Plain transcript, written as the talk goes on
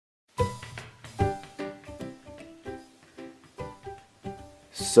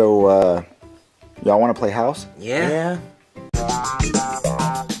So, y'all want to play house? Yeah.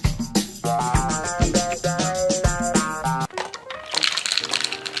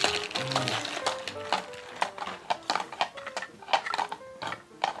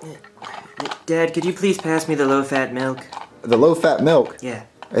 Dad, could you please pass me the low-fat milk? The low-fat milk? Yeah.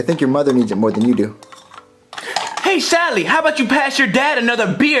 I think your mother needs it more than you do. Hey, Sally, how about you pass your dad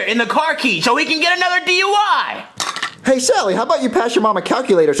another beer in the car key so he can get another DUI? Hey, Sally, how about you pass your mom a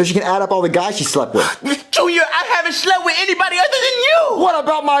calculator so she can add up all the guys she slept with? Junior, I haven't slept with anybody other than you! What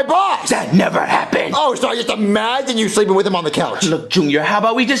about my boss? That never happened! Oh, so I just imagine you sleeping with him on the couch. Look, Junior, how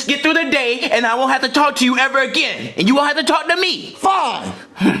about we just get through the day and I won't have to talk to you ever again, and you won't have to talk to me? Fine!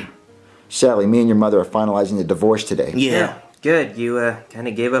 Sally, me and your mother are finalizing the divorce today. Yeah. Good. You, kind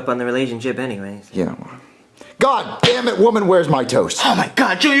of gave up on the relationship anyways. Yeah. God damn it, woman, where's my toast? Oh my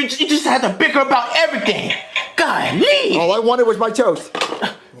God, Junior, you just had to bicker about everything. Golly! All I wanted was my toast.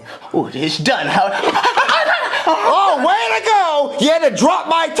 Oh, it's done. Oh, way to go! You had to drop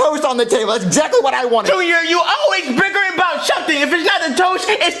my toast on the table. That's exactly what I wanted. Junior, you always bickering about something. If it's not the toast,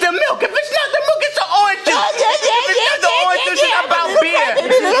 it's the milk. If it's not the milk, it's the orange juice. If it's not the orange juice, it's about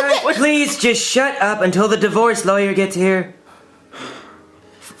beer. Please just shut up until the divorce lawyer gets here.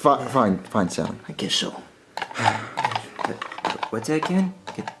 Fine, Sally. I guess so. What's that, Ken?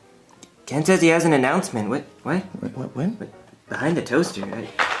 Ken says he has an announcement. What? When? Behind the toaster.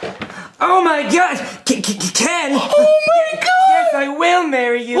 Oh my God! Ken! Oh my God! Yes, I will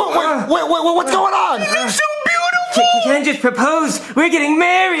marry you. Wait, what's going on? You look so beautiful! Ken just proposed. We're getting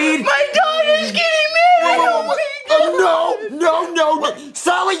married. My daughter's getting married! Oh my God! No.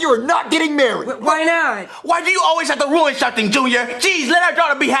 Sally, you are not getting married. Why not? Why do you always have to ruin something, Junior? Jeez, let our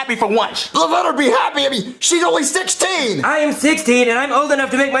daughter be happy for once. Let her be happy. I mean, she's only 16. I am 16 and I'm old enough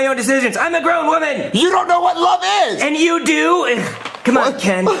to make my own decisions. I'm a grown woman. You don't know what love is. And you do? Come on,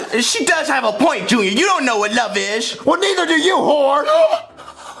 Ken. She does have a point, Junior. You don't know what love is. Well, neither do you, whore.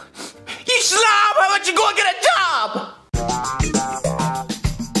 You slob! How about you go and get a job?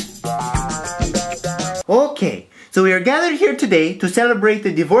 Okay, so we are gathered here today to celebrate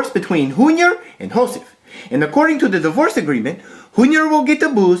the divorce between Junior and Joseph. And according to the divorce agreement, Junior will get the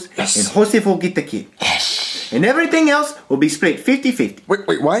booze and Joseph will get the kid. Yes. And everything else will be split 50-50.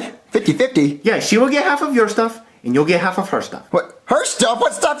 Wait, what? 50-50? Yeah, she will get half of your stuff and you'll get half of her stuff. What? Her stuff?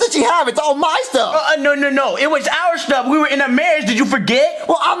 What stuff did she have? It's all my stuff. No. It was our stuff. We were in a marriage. Did you forget?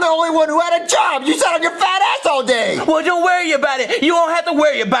 Well, I'm the only one who had a job. You sat on your fat ass all day. Well, don't worry about it. You won't have to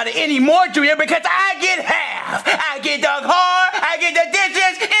worry about it anymore, Junior, because I get half. I get the car, I get the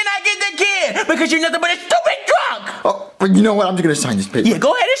dishes, and I get the kid. Because you're nothing but a stupid drunk. Oh, well, you know what? I'm just going to sign this paper. Yeah,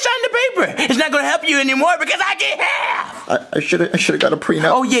 go ahead and sign the paper. It's not going to help you anymore because I get half. I should have got a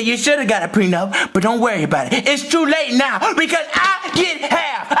prenup. Oh, yeah, you should have got a prenup, but don't worry about it. It's too late now because I get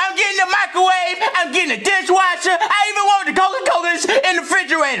half. I'm getting the microwave, I'm getting the dishwasher, I even want the Coca-Colas in the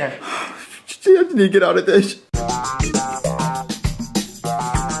refrigerator. I need to get out of this.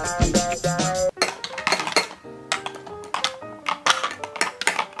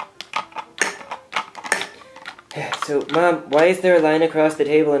 So, Mom, why is there a line across the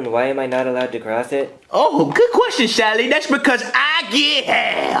table and why am I not allowed to cross it? Oh, good question, Sally. That's because I get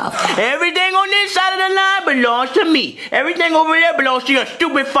half. Everything on this side of the line belongs to me. Everything over there belongs to your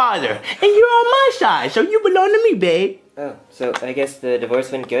stupid father. And you're on my side, so you belong to me, babe. Oh, so I guess the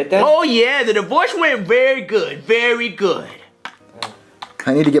divorce went good then? Oh, yeah, the divorce went very good. Very good.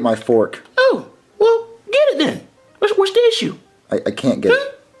 I need to get my fork. Oh, well, get it then. What's the issue? I can't get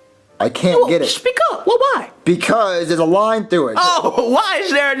it. I can't get it. Speak up. Well, why? Because there's a line through it. Oh, why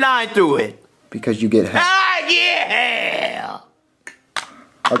is there a line through it? Because you get half. I get half.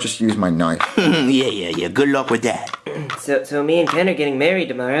 I'll just use my knife. Yeah. Good luck with that. So me and Ken are getting married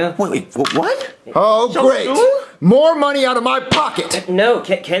tomorrow. Wait, what? Oh, So great. soon? More money out of my pocket. No,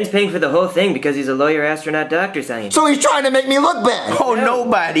 Ken's paying for the whole thing because he's a lawyer, astronaut, doctor, scientist. So he's trying to make me look bad. Oh,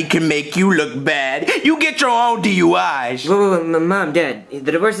 nobody can make you look bad. You get your own DUIs. Whoa, Mom, Dad,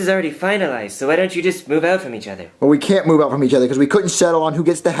 the divorce is already finalized, so why don't you just move out from each other? Well, we can't move out from each other because we couldn't settle on who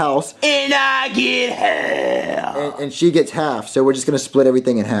gets the house. And I get half. And she gets half, so we're just going to split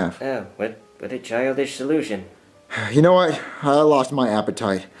everything in half. Oh, what a childish solution. You know what? I lost my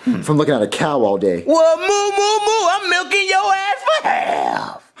appetite from looking at a cow all day. Well, moo. I'm milking your ass for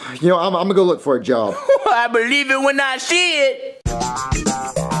half. You know, I'm going to go look for a job. I believe it when I see it.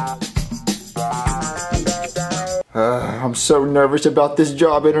 I'm so nervous about this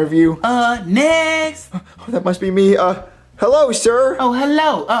job interview. Next. That must be me. Hello, sir. Oh,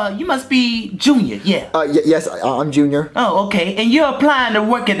 hello. You must be Junior, yeah. Yes, I'm Junior. Oh, okay. And you're applying to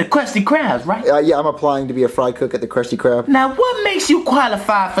work at the Krusty Krabs, right? Yeah, I'm applying to be a fry cook at the Krusty Krab. Now, what makes you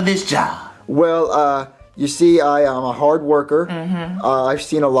qualify for this job? Well, you see, I am a hard worker. I've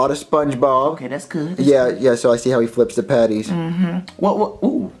seen a lot of SpongeBob. Okay, that's good. Yeah, so I see how he flips the patties. What?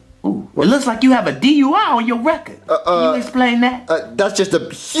 Ooh. It looks like you have a DUI on your record. Can you explain that? That's just a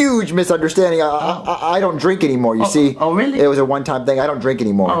huge misunderstanding. I don't drink anymore, you see. Oh, really? It was a one-time thing. I don't drink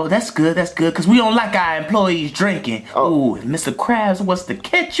anymore. Oh, that's good, because we don't like our employees drinking. Oh, Mr. Krabs wants to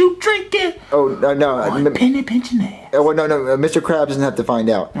catch you drinking. Oh, no. Penny pinching ass. Well, no, Mr. Krabs doesn't have to find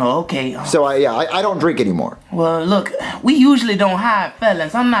out. Oh, okay. So, I don't drink anymore. Well, look, we usually don't hire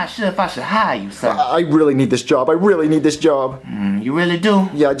felons. I'm not sure if I should hire you, sir. I really need this job. You really do?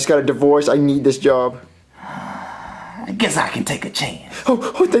 Yeah, I just got a divorce. I need this job. I guess I can take a chance. Oh,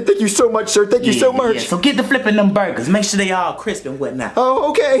 thank you so much, sir. Thank you so much. Yeah, so get to flipping them burgers. Make sure they all crisp and whatnot. Oh,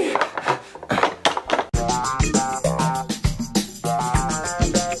 okay.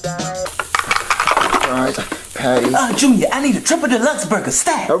 Alright, patty. Junior, I need a triple deluxe burger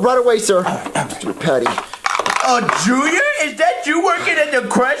stack. Right away, sir. All right. Patty. Junior? Is that you working at the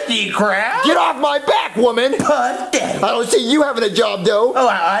Krusty Krab? Get off my back, woman! Pathetic. I don't see you having a job, though. Oh,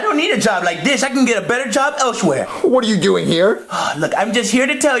 I don't need a job like this. I can get a better job elsewhere. What are you doing here? Look, I'm just here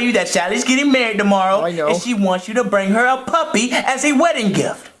to tell you that Sally's getting married tomorrow. I know. And she wants you to bring her a puppy as a wedding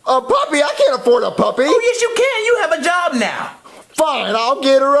gift. A puppy? I can't afford a puppy. Oh, yes, you can. You have a job now. Fine, I'll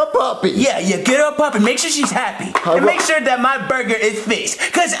get her a puppy. Yeah, get her a puppy. Make sure she's happy. And make sure that my burger is fixed,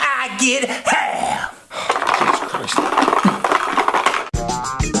 because I get half. Jesus Christ.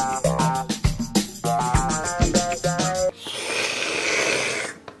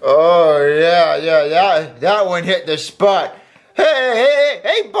 Oh, yeah, that one hit the spot.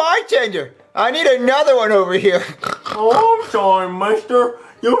 Hey, bartender, I need another one over here. Oh, I'm sorry, mister.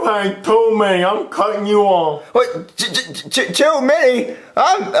 You've had too many. I'm cutting you off. What? Too many?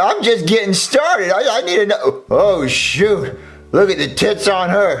 I'm just getting started. I need another. Oh, shoot. Look at the tits on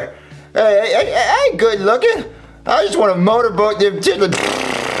her. Hey, good looking. I just want to motorboat them tits.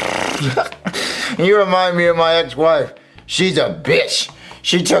 You remind me of my ex-wife. She's a bitch.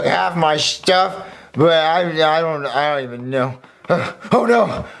 She took half my stuff, but I don't even know. Oh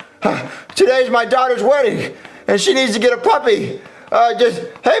no! Today's my daughter's wedding, and she needs to get a puppy.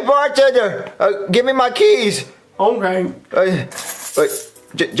 Hey bartender, give me my keys. Okay.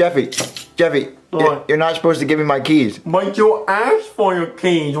 Jeffy, what? you're not supposed to give me my keys. But you asked for your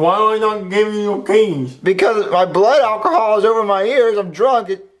keys. Why do I not give you your keys? Because my blood alcohol is over my ears. I'm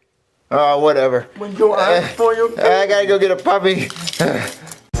drunk. Whatever. But you asked for your keys. I gotta go get a puppy.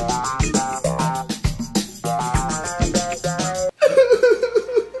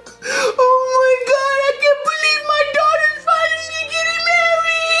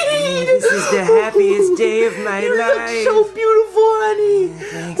 The happiest day of my life. So beautiful, honey.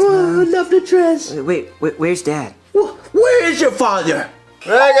 Thanks, Mom. I love the dress. Wait, where's Dad? Where is your father?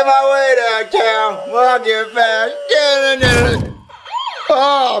 Making my way downtown, walking fast.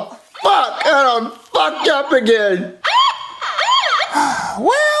 Oh, fuck, and I'm fucked up again.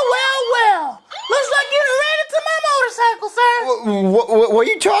 Well. Looks like you ran into my motorcycle, sir. What are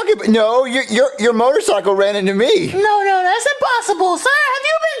you talking about? No, your motorcycle ran into me. No, that's impossible, sir. Have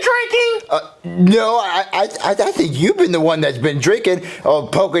you been drinking? No, I think you've been the one that's been drinking. Oh,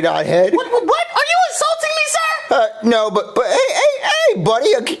 polka dot head. What? Are you insulting me, sir? No, but hey,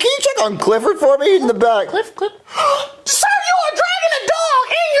 buddy, can you check on Clifford for me in the back? Cliff. Sir, you are driving a dog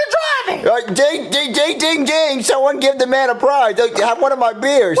and you're driving. Ding, someone give the man a prize. Have one of my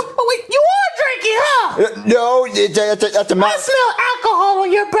beers. Wait, you are drinking, huh? No, that's a I mountain. smell alcohol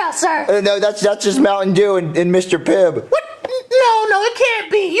on your breath, sir. No, that's just Mountain Dew and Mr. Pibb. What? No, it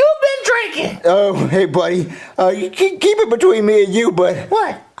can't be. You've been drinking. Oh, hey, buddy. You keep it between me and you, but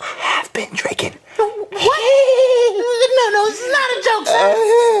What? I have been drinking. What? No, this is not a joke,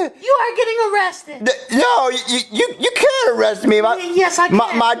 sir. You are getting arrested. No, you can't arrest me. Yes, I can.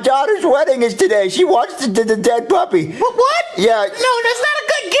 My daughter's wedding is today. She wants the dead puppy. What? Yeah. No, that's not a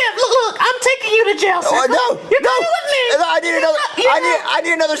good gift. Look, I'm taking you to jail, sir. Oh, no, You're coming with me. I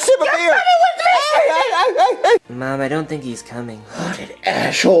need another sip of beer. You're coming with me. Mom, I don't think he's coming.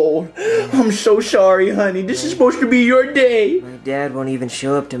 Asshole. I'm so sorry, honey. This is supposed to be your day. My dad won't even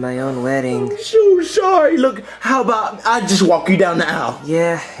show up to my own wedding. I'm so sorry. Look, how about I just walk you down the aisle?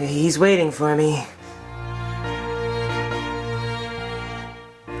 Yeah, he's waiting for me.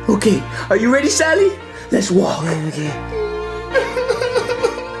 Okay, are you ready, Sally? Let's walk. Okay.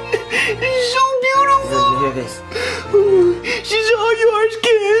 She's so beautiful. I'm nervous. She's all yours,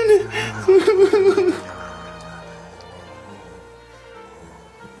 kid.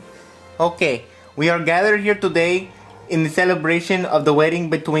 Okay, we are gathered here today in the celebration of the wedding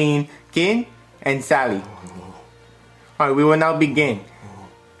between Ken and Sally. Alright, we will now begin.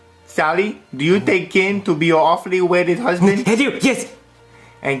 Sally, do you take Ken to be your awfully wedded husband? I do, yes.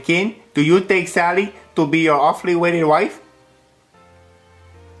 And Ken, do you take Sally to be your awfully wedded wife?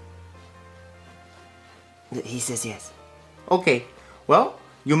 He says yes. Okay, well,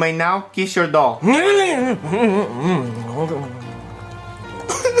 you may now kiss your doll.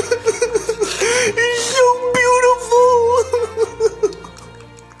 It's so beautiful!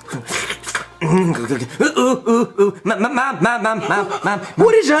 Mom.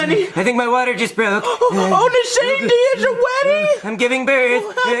 What is, honey? I think my water just broke. On the same day as your wedding? I'm giving birth.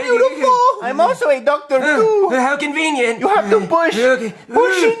 How beautiful! I'm also a doctor too. How convenient. You have to push. Okay.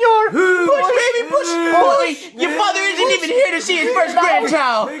 Push, senor. Push, baby, push! Push! Your father isn't even here to see his first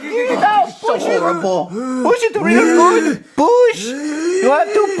grandchild! So horrible. Push it real good. Push. You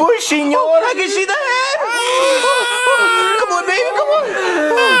have to push, senor. I can see the head! Come on, baby, come on!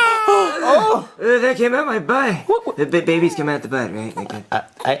 That came out my butt. The babies come out the butt, right?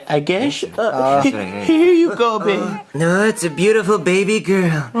 I guess. That's right. Here you go, baby. No, it's a beautiful baby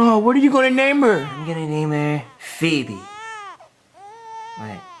girl. Oh, what are you gonna name her? I'm gonna name her Phoebe.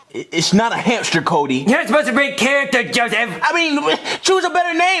 What? It's not a hamster, Cody. You're not supposed to break character, Joseph. I mean, choose a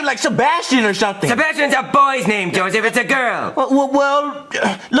better name, like Sebastian or something. Sebastian's a boy's name, Joseph. It's a girl. Well,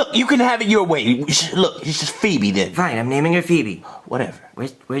 look, you can have it your way. Look, it's just Phoebe then. Fine, I'm naming her Phoebe. Whatever.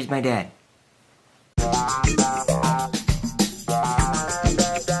 Where's my dad?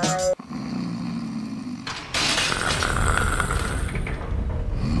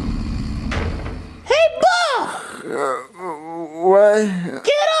 What?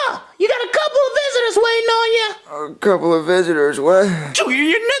 Get up! You got a couple of visitors waiting on you. A couple of visitors, what?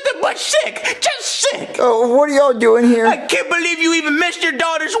 You're nothing but sick. Just sick. Oh, what are y'all doing here? I can't believe you even missed your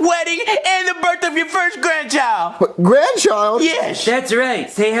daughter's wedding and the birth of your first grandchild. What, grandchild? Yes. That's right.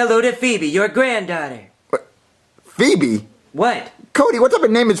 Say hello to Phoebe, your granddaughter. Phoebe? What? Cody, what type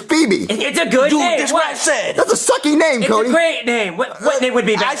of name is Phoebe? It's a good Dude, name. that's what I said. That's a sucky name, It's Cody. a great name. What name would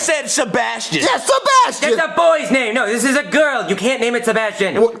be better? I said Sebastian. Yeah, Sebastian! That's a boy's name. No, this is a girl. You can't name it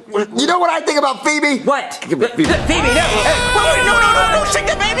Sebastian. You know what I think about Phoebe? What? Give me Phoebe. Phoebe, no. Wait, no, shake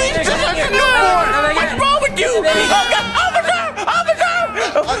that baby. It's just a newborn. What's wrong with you?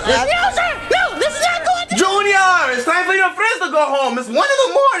 Officer! No, this is not going to... Junior, it's time for your friends to go home. It's 1 in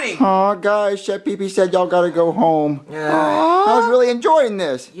the morning. Aw, guys, Chef Pee Pee said y'all gotta go home. Yeah. I was really enjoying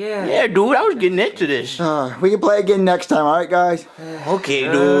this. Yeah, dude, I was getting into this. We can play again next time, alright, guys?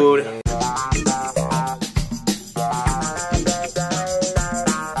 Okay, dude.